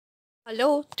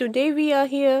Hello, today we are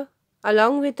here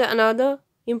along with another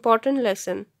important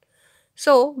lesson.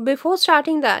 So, before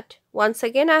starting that, once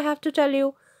again I have to tell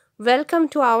you welcome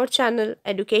to our channel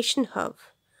Education Hub.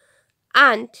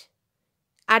 And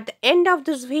at the end of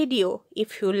this video,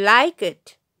 if you like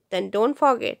it, then don't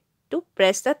forget to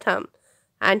press the thumb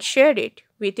and share it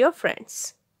with your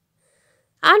friends.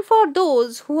 And for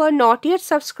those who are not yet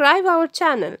subscribed our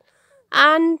channel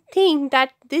and think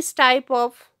that this type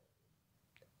of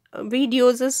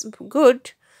videos is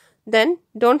good, then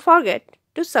don't forget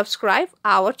to subscribe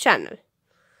our channel.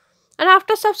 And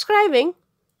after subscribing,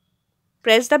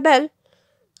 press the bell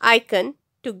icon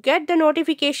to get the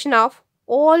notification of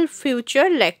all future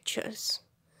lectures.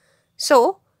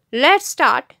 So, let's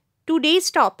start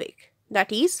today's topic, that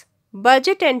is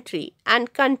budget entry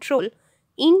and control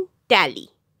in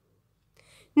Tally.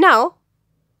 Now,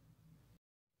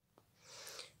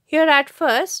 here at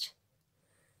first,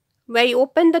 we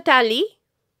open the Tally,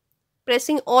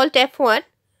 pressing Alt F1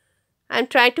 and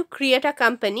try to create a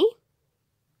company.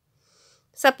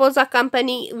 Suppose a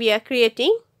company we are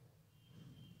creating.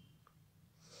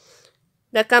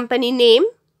 The company name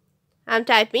I am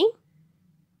typing.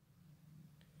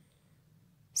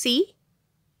 See,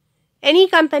 any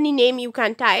company name you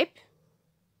can type.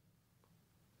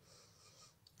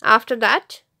 After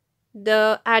that,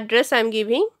 the address I am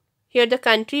giving. Here the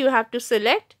country you have to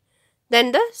select.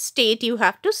 Then the state you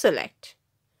have to select.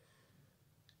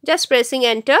 Just pressing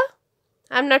enter.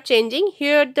 I am not changing.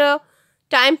 Here the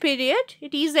time period,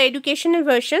 it is the educational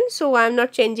version, so I am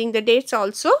not changing the dates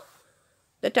also.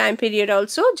 The time period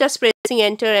also. Just pressing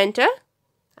enter.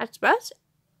 That's best.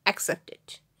 Accept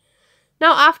it.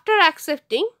 Now after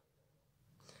accepting,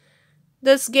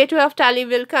 this gateway of Tally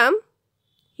will come.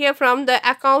 Here from the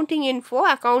accounts info,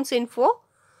 I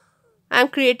am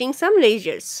creating some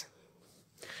ledgers.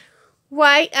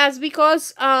 Why?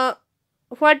 Because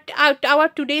what our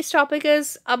today's topic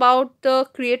is about the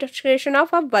creation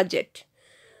of a budget.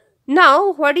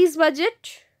 Now, what is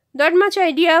budget? That much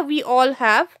idea we all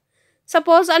have.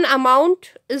 Suppose an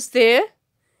amount is there.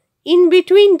 In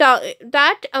between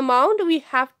that amount, we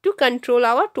have to control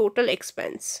our total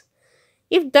expense.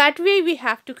 If that way we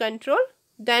have to control,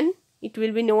 then it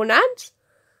will be known as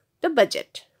the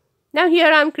budget. Now,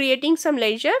 here I am creating some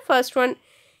ledger. First one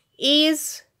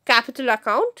is capital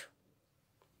account.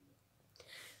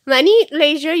 Many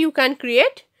ledger you can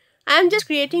create. I am just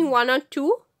creating one or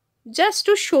two just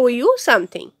to show you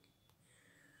something.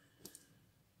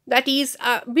 That is,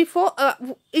 before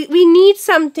we need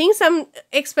some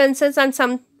expenses and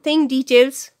something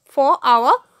details for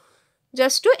our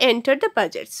just to enter the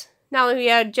budgets. Now we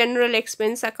are general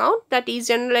expense account, that is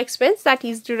general expense, that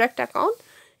is direct account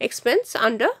expense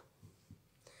under.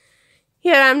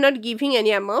 Here I am not giving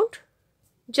any amount,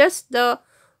 just the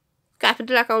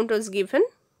capital account was given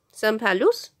some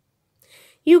values.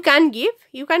 You can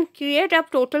create a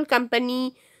total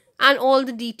company and all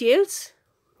the details.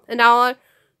 And our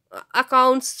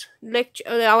accounts lecture,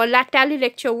 our Tally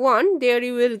lecture 1, there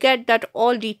you will get that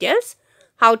all details,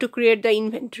 how to create the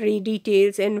inventory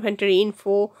details, inventory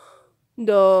info,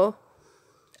 all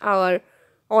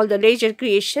the ledger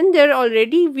creation. There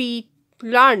already we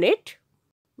learn it.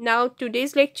 Now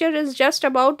today's lecture is just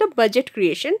about the budget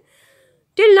creation.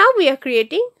 Till now we are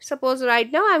creating, suppose right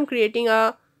now I am creating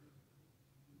a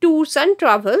tours and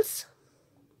travels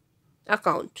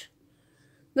account.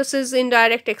 This is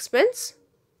indirect expense.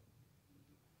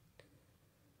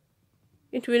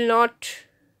 It will not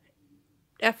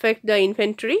affect the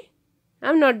inventory.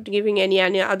 I am not giving any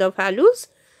other values.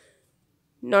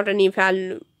 Not any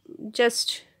value.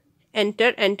 Just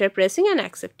enter, pressing and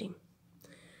accepting.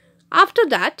 After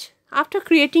that, after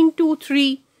creating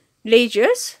 2-3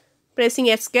 ledgers, pressing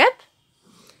escape,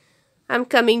 I am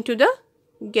coming to the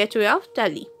gateway of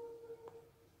Tally.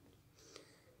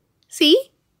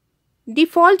 See,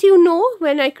 default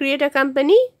when I create a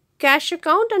company, cash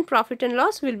account and profit and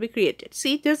loss will be created.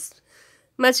 See, this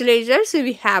much ledgers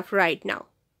we have right now.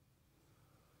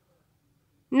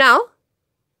 Now,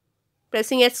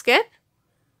 pressing escape,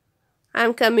 I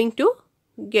am coming to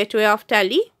gateway of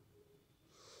Tally.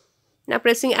 Now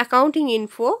pressing accounting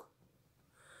info,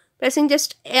 pressing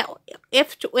just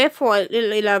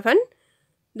F11,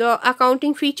 the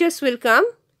accounting features will come.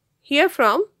 Here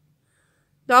from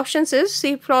the options is,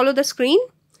 see, follow the screen,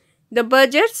 the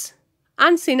budgets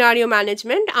and scenario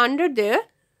management. Under there,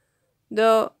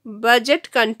 the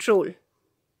budget control.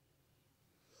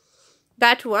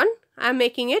 That one, I am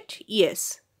making it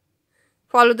yes.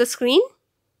 Follow the screen.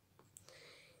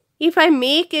 If I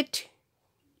make it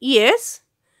yes,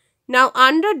 now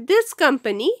under this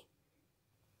company,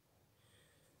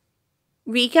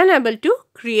 we can able to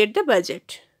create the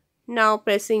budget. Now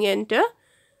pressing enter,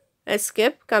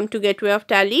 escape, come to gateway of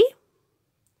Tally.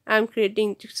 I'm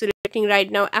selecting right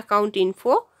now account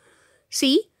info.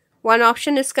 See, one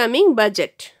option is coming,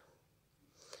 budget.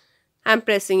 I'm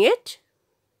pressing it.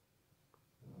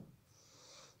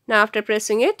 Now after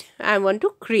pressing it, I want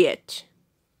to create.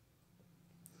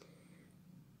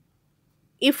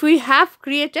 If we have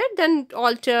created, then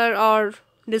alter or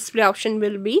display option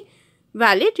will be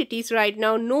valid. It is right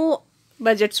now no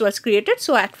budgets was created,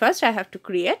 so at first I have to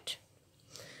create.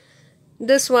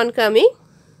 This one coming.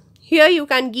 Here you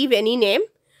can give any name.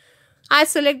 I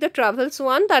select the travels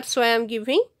one, that's why I am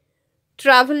giving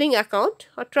traveling account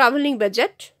or traveling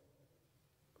budget.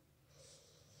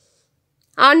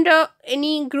 Under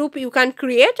any group you can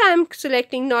create, I am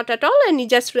selecting not at all, and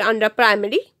just under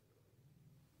primary.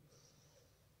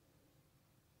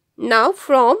 Now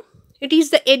from, it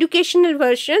is the educational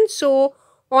version, so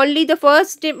only the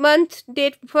first month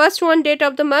date, first one date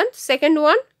of the month, second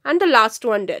one and the last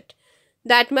one date.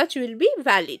 That much will be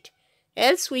valid.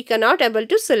 Else we cannot able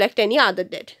to select any other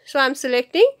date. So I am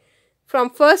selecting from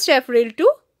 1st April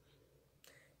to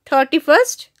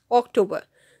 31st October.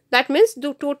 That means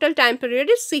the total time period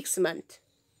is 6 months.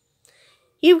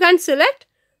 You can select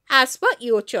as per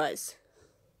your choice.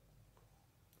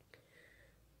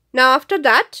 Now after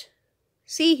that,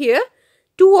 see here,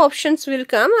 two options will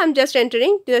come. I am just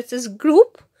entering, this is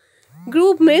group.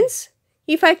 Group means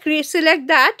if I select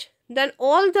that, then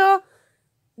all the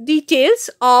details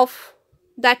of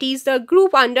that is the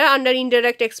group under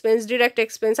indirect expense, direct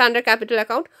expense, under capital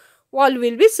account, all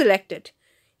will be selected.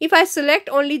 If I select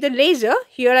only the leisure,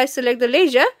 here I select the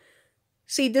leisure,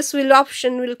 see this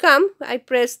option will come, I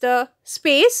press the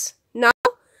space, now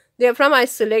therefrom I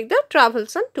select the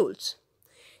travels and tools.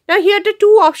 Now here the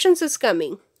two options is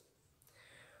coming.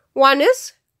 One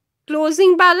is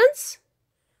closing balance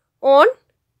on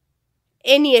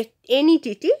any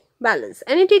TT balance.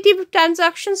 Any TT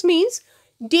transactions means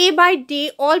day by day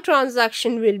all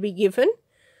transaction will be given,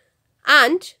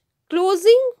 and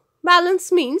closing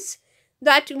balance means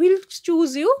that will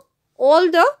choose you all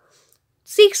the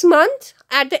 6 months,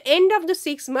 at the end of the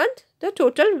 6 month the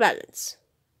total balance.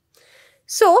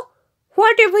 So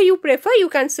whatever you prefer you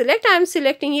can select. I am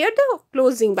selecting here the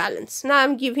closing balance. Now I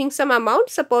am giving some amount,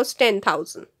 suppose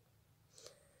 10,000.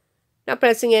 Now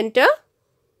pressing enter,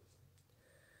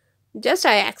 just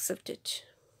I accept it.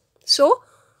 So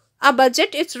a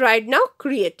budget is right now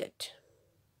created.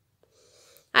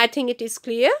 I think it is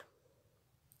clear.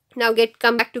 Now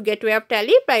come back to gateway of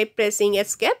Tally by pressing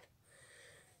escape.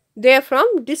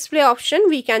 Therefrom display option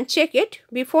we can check it.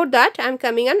 Before that I am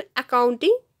coming on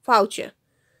accounting voucher.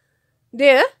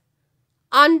 There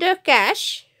under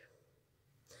cash,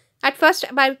 at first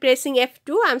by pressing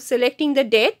F2 I am selecting the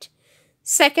date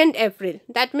 2nd April.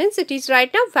 That means it is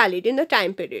right now valid in the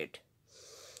time period.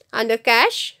 Under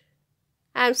cash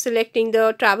I am selecting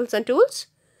the travels and tools,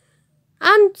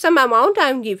 and some amount I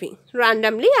am giving.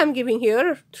 Randomly I am giving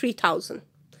here 3,000.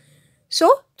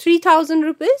 So 3,000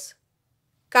 rupees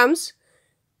comes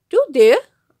to there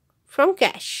from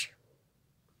cash.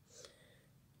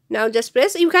 Now just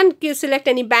press, you can select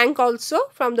any bank also,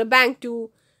 from the bank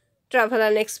to travel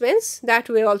and expense, that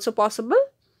way also possible.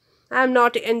 I am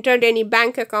not entered any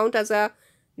bank account as a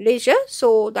leisure,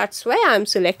 so that's why I am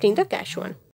selecting the cash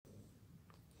one.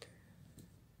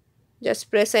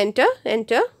 Just press enter,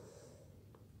 enter.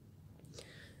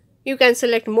 You can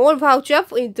select more voucher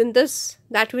within this,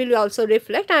 that will also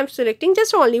reflect. I am selecting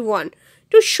just only one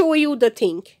to show you the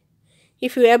thing.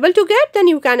 If you are able to get, then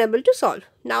you can able to solve.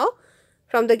 Now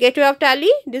from the gateway of Tally,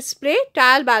 display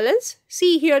trial balance.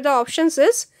 See here the options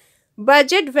is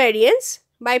budget variance.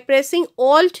 By pressing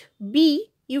Alt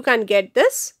B you can get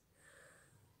this.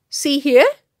 See here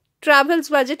travels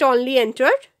budget only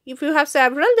entered. If you have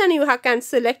several, then you can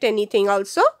select anything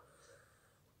also.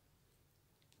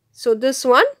 So this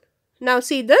one, now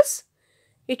see this,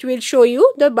 it will show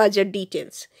you the budget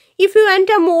details. If you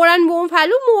enter more and more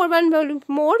value,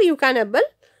 more you can able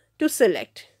to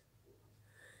select.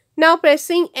 Now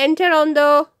pressing enter on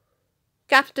the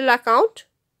capital account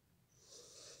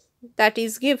that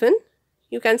is given,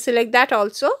 you can select that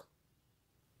also.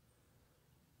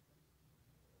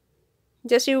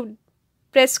 Just you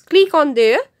press click on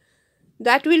there,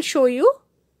 that will show you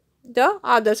the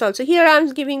others also. Here I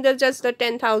am giving just the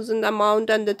 10,000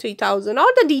 amount and the 3,000 or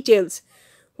the details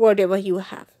whatever you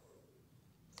have.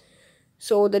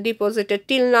 So the deposited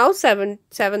till now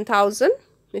 7,000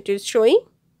 it is showing.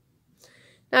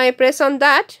 Now I press on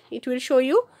that, it will show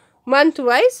you month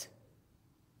wise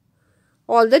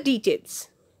all the details.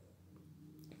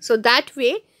 So that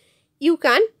way you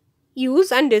can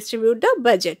use and distribute the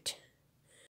budget.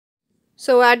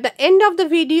 So at the end of the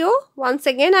video, once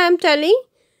again I am telling,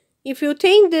 if you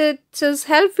think this has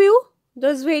helped you,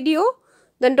 this video,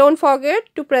 then don't forget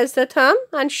to press the thumb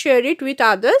and share it with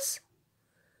others.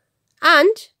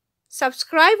 And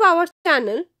subscribe our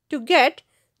channel to get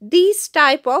these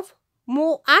type of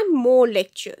more and more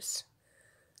lectures.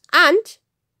 And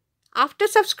after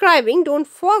subscribing, don't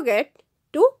forget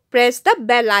to press the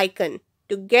bell icon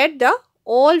to get the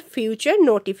all future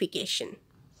notification.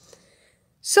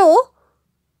 So,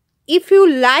 if you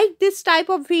like this type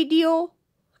of video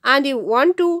and you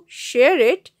want to share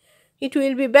it, it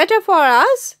will be better for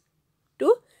us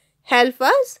to help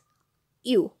us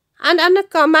you. And on a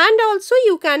command also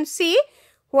you can say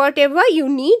whatever you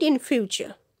need in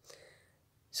future.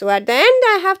 So at the end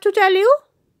I have to tell you,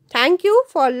 thank you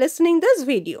for listening this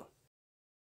video.